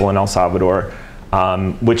with people in El Salvador,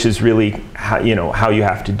 which is really how you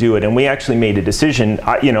have to do it. And we actually made a decision.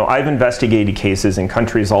 I've investigated cases in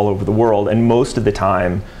countries all over the world, and most of the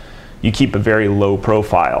time, you keep a very low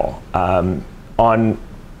profile. On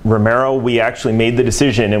Romero, we actually made the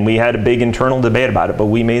decision, and we had a big internal debate about it, but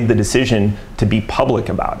we made the decision to be public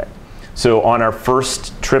about it. So on our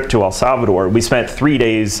first trip to El Salvador, we spent 3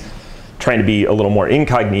 days trying to be a little more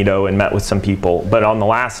incognito and met with some people. But on the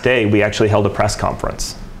last day, we actually held a press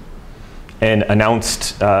conference and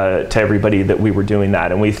announced to everybody that we were doing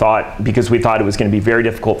that. And we thought, because we thought it was going to be very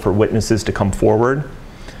difficult for witnesses to come forward,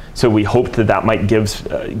 so we hoped that that might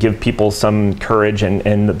give people some courage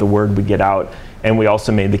and that the word would get out. And we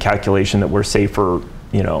also made the calculation that we're safer,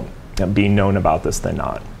 being known about this than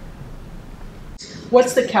not.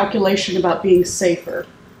 What's the calculation about being safer?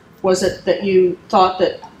 Was it that you thought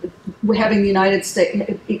that having the United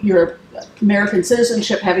States, your American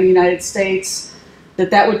citizenship, having the United States,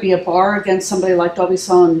 that would be a bar against somebody like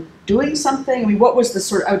D'Aubuisson doing something? I mean, what was the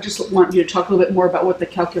sort of, I just want you to talk a little bit more about what the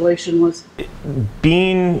calculation was.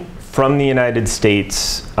 Being from the United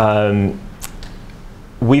States,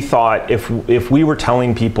 we thought if we were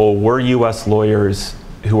telling people we're US lawyers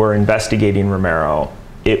who are investigating Romero,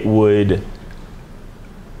 it would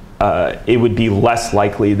be less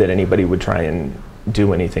likely that anybody would try and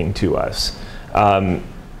do anything to us.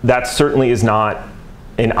 That certainly is not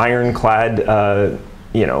an ironclad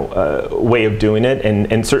way of doing it,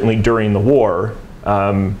 and certainly during the war,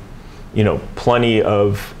 plenty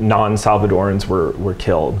of non-Salvadorans were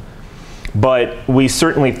killed. But we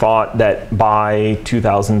certainly thought that by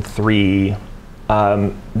 2003,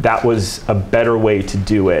 that was a better way to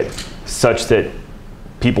do it, such that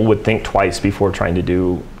people would think twice before trying to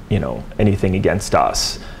do anything against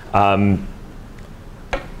us.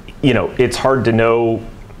 It's hard to know.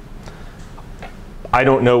 I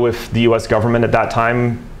don't know if the US government at that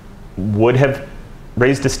time would have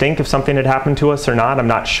raised a stink if something had happened to us or not. I'm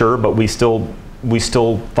not sure, but we still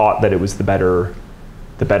thought that it was the better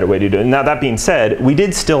way to do it. Now, that being said, we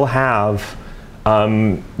did still have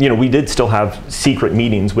secret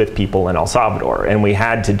meetings with people in El Salvador, and we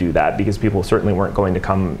had to do that because people certainly weren't going to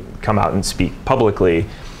come out and speak publicly.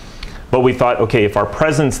 But we thought, okay, if our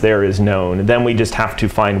presence there is known, then we just have to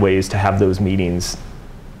find ways to have those meetings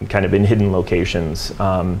kind of in hidden locations.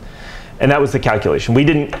 And that was the calculation. We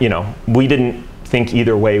didn't think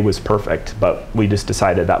either way was perfect, but we just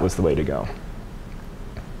decided that was the way to go.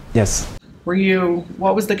 Yes?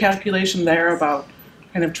 What was the calculation there about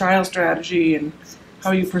kind of trial strategy and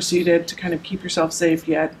how you proceeded to kind of keep yourself safe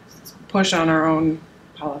yet push on our own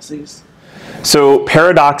policies? So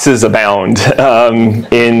paradoxes abound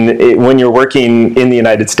when you're working in the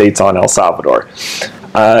United States on El Salvador.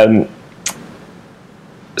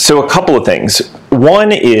 So a couple of things.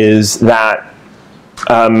 One is that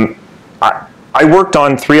I worked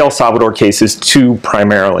on 3 El Salvador cases, 2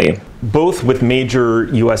 primarily, both with major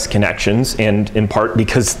US connections, and in part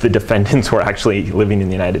because the defendants were actually living in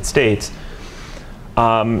the United States.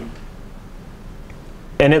 And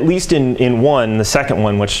at least in one, the second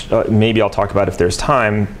one, which maybe I'll talk about if there's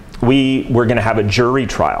time, we were going to have a jury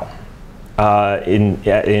trial in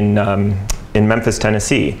Memphis,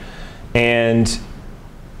 Tennessee. And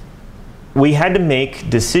we had to make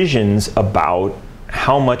decisions about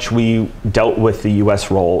how much we dealt with the US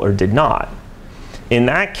role or did not. In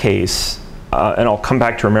that case, and I'll come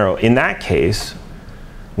back to Romero, in that case,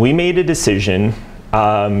 we made a decision,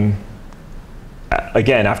 again,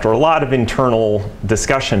 after a lot of internal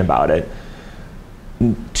discussion about it,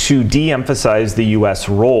 to de-emphasize the US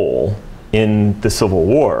role in the Civil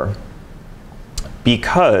War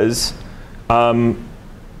because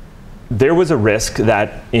there was a risk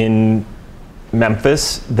that in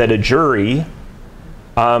Memphis that a jury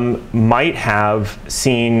might have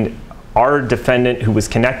seen our defendant who was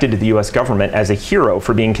connected to the US government as a hero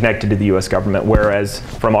for being connected to the US government, whereas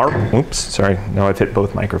from our, oops, sorry, no, I've hit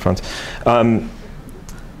both microphones.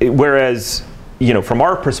 Whereas, from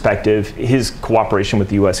our perspective, his cooperation with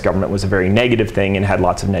the US government was a very negative thing and had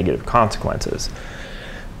lots of negative consequences.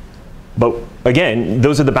 But again,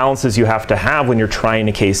 those are the balances you have to have when you're trying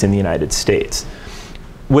a case in the United States.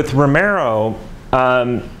 With Romero,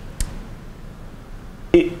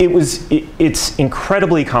 it's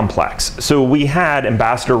incredibly complex. So we had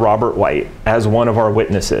Ambassador Robert White as one of our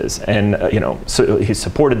witnesses, and so he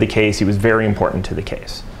supported the case. He was very important to the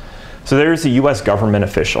case. So there's a U.S. government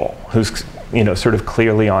official who's sort of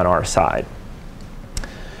clearly on our side.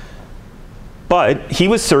 But he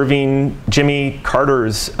was serving Jimmy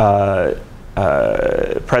Carter's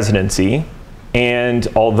presidency, and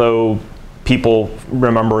although people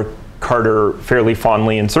remember Carter fairly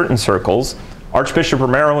fondly in certain circles, Archbishop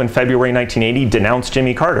Romero in February 1980 denounced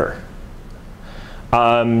Jimmy Carter.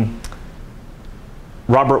 Robert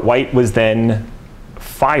White was then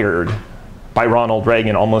fired by Ronald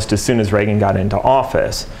Reagan almost as soon as Reagan got into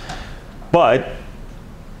office. But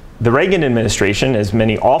the Reagan administration, as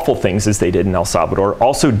many awful things as they did in El Salvador,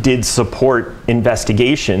 also did support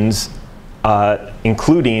investigations,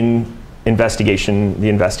 including the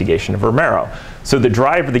investigation of Romero. So the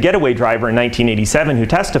getaway driver in 1987 who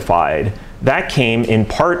testified, that came in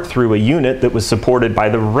part through a unit that was supported by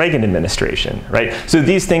the Reagan administration, right? So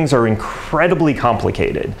these things are incredibly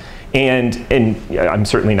complicated. And I'm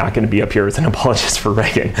certainly not going to be up here as an apologist for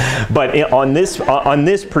Reagan, but on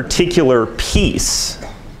this particular piece,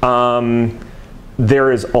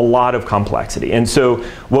 there is a lot of complexity. And so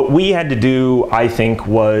what we had to do, I think,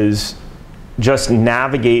 was just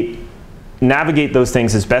navigate those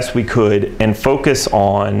things as best we could and focus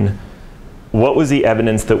on what was the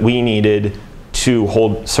evidence that we needed to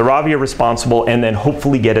hold Saravia responsible and then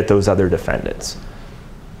hopefully get at those other defendants.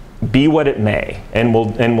 Be what it may, and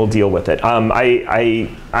we'll deal with it.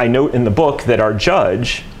 I note in the book that our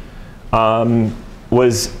judge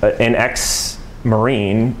was an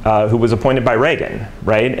ex-Marine who was appointed by Reagan,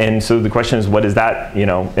 right? And so the question is, what is that,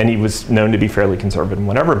 and he was known to be fairly conservative and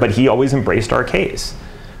whatever, but he always embraced our case.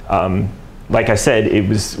 Like I said,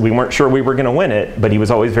 we weren't sure we were going to win it, but he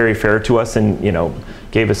was always very fair to us and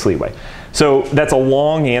gave us leeway. So that's a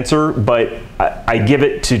long answer, but I give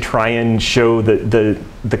it to try and show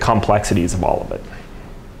the complexities of all of it.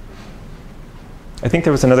 I think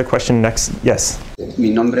there was another question next. Yes.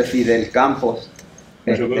 Mi nombre es Fidel Campos.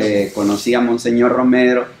 Conocí a Monseñor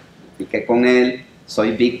Romero y que con él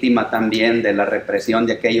soy víctima también de la represión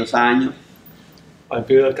de aquellos años. I'm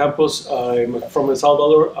Fidel Campos. I'm from El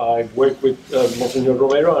Salvador. I worked with Monseñor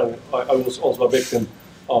Romero, and I was also a victim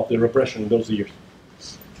of the repression in those years.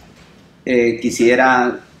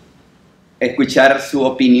 Quisiera escuchar su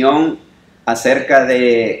opinión acerca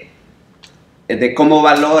de cómo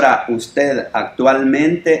valora usted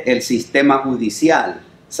actualmente el sistema judicial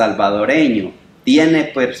salvadoreño. ¿Tiene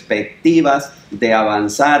perspectivas de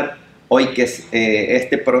avanzar hoy que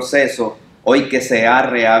este proceso, hoy que se ha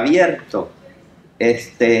reabierto?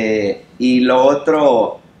 Y lo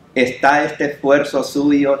otro, ¿está este esfuerzo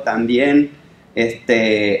suyo también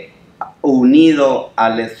unido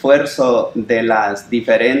al esfuerzo de las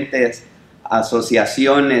diferentes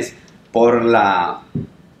asociaciones por la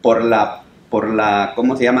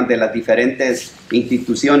 ¿cómo se llaman? De las diferentes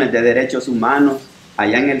instituciones de derechos humanos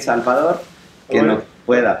allá en El Salvador? Que nos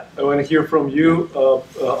pueda. I want to hear from you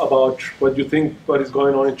about what you think, what is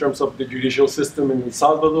going on in terms of the judicial system in El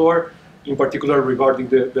Salvador, in particular regarding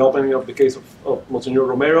the opening of the case of Monseñor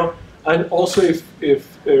Romero, and also if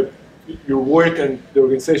your work and the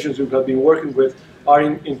organizations you have been working with are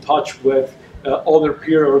in touch with other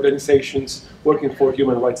peer organizations working for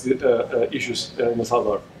human rights issues in El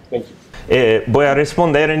Salvador. Thank you. Voy a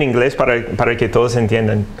responder en inglés para que todos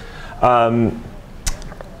entiendan.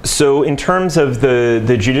 So in terms of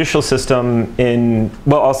the judicial system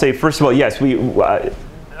well, I'll say, first of all, yes,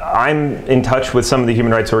 I'm in touch with some of the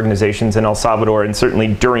human rights organizations in El Salvador, and certainly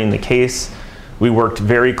during the case, we worked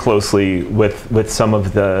very closely with some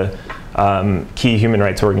of the key human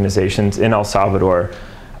rights organizations in El Salvador.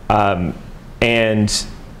 And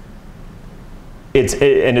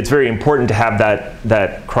it's very important to have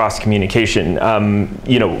that cross communication.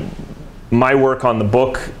 My work on the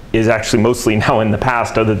book is actually mostly now in the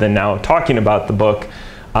past, other than now talking about the book.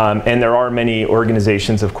 And there are many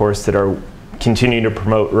organizations, of course, that are continuing to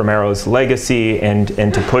promote Romero's legacy and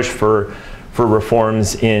to push for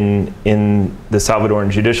reforms in the Salvadoran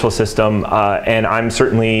judicial system. And I'm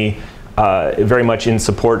certainly very much in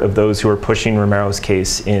support of those who are pushing Romero's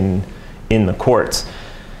case in the courts.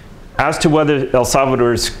 As to whether El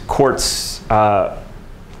Salvador's courts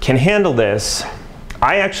can handle this,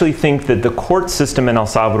 I actually think that the court system in El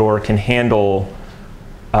Salvador can handle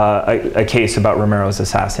a case about Romero's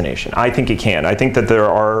assassination. I think it can. I think that there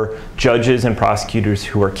are judges and prosecutors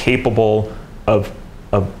who are capable of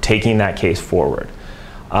taking that case forward.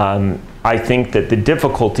 I think that the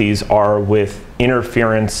difficulties are with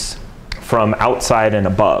interference from outside and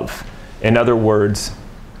above. In other words,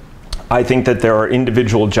 I think that there are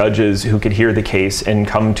individual judges who could hear the case and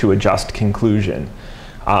come to a just conclusion.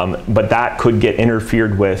 But that could get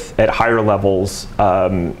interfered with at higher levels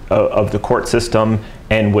of the court system,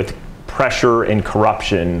 and with pressure and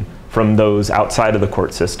corruption from those outside of the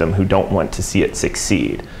court system who don't want to see it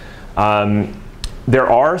succeed. There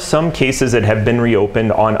are some cases that have been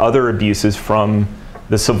reopened on other abuses from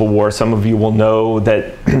the Civil War. Some of you will know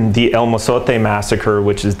that the El Mozote massacre,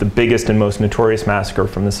 which is the biggest and most notorious massacre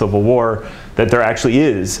from the Civil War, that there actually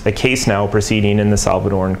is a case now proceeding in the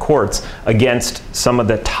Salvadoran courts against some of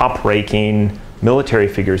the top-ranking military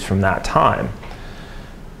figures from that time.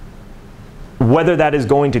 Whether that is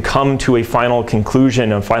going to come to a final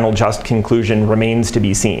conclusion, a final just conclusion, remains to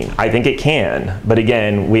be seen. I think it can, but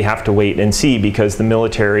again, we have to wait and see, because the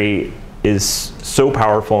military is so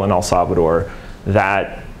powerful in El Salvador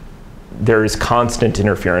that there is constant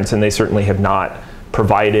interference, and they certainly have not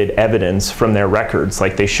provided evidence from their records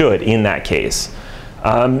like they should in that case.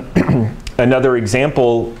 Another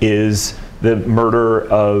example is the murder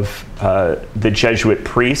of the Jesuit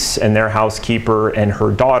priests and their housekeeper and her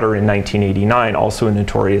daughter in 1989, also a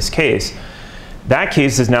notorious case. That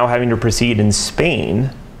case is now having to proceed in Spain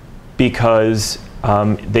because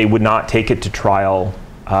they would not take it to trial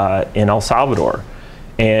in El Salvador.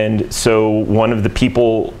 And so one of the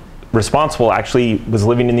people responsible actually was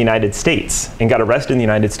living in the United States and got arrested in the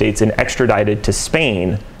United States and extradited to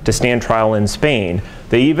Spain to stand trial in Spain.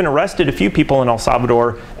 They even arrested a few people in El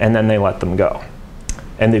Salvador, and then they let them go.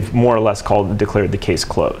 And they've more or less declared the case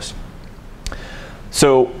closed.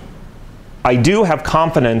 So I do have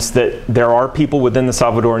confidence that there are people within the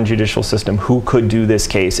Salvadoran judicial system who could do this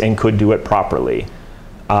case and could do it properly.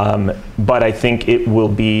 But I think it will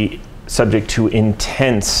be subject to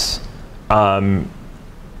intense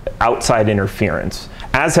outside interference,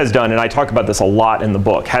 as has done, and I talk about this a lot in the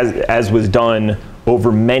book, as was done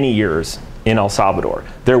over many years in El Salvador.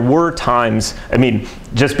 There were times, I mean,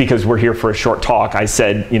 just because we're here for a short talk, I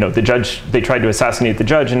said, you know, the judge, they tried to assassinate the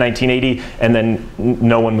judge in 1980, and then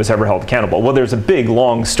no one was ever held accountable. Well, there's a big,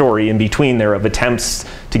 long story in between there of attempts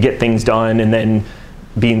to get things done and then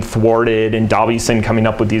being thwarted, and Davison coming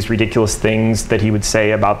up with these ridiculous things that he would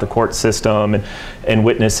say about the court system and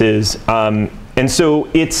witnesses. And so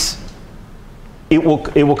it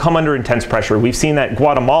will come under intense pressure. We've seen that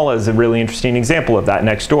Guatemala is a really interesting example of that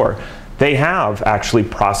next door. They have actually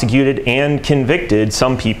prosecuted and convicted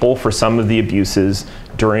some people for some of the abuses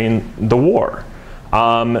during the war.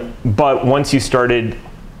 But once you started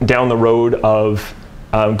down the road of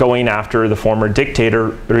going after the former dictator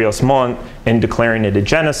Rios Montt and declaring it a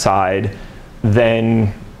genocide,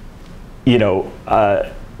 then, you know,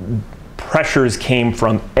 pressures came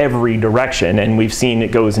from every direction, and we've seen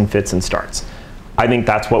it goes in fits and starts. I think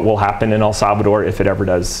that's what will happen in El Salvador if it ever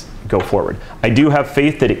does go forward. I do have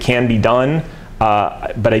faith that it can be done,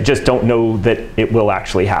 but I just don't know that it will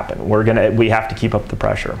actually happen. We have to keep up the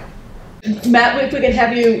pressure. Matt, if we can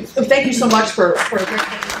have you, thank you so much for a great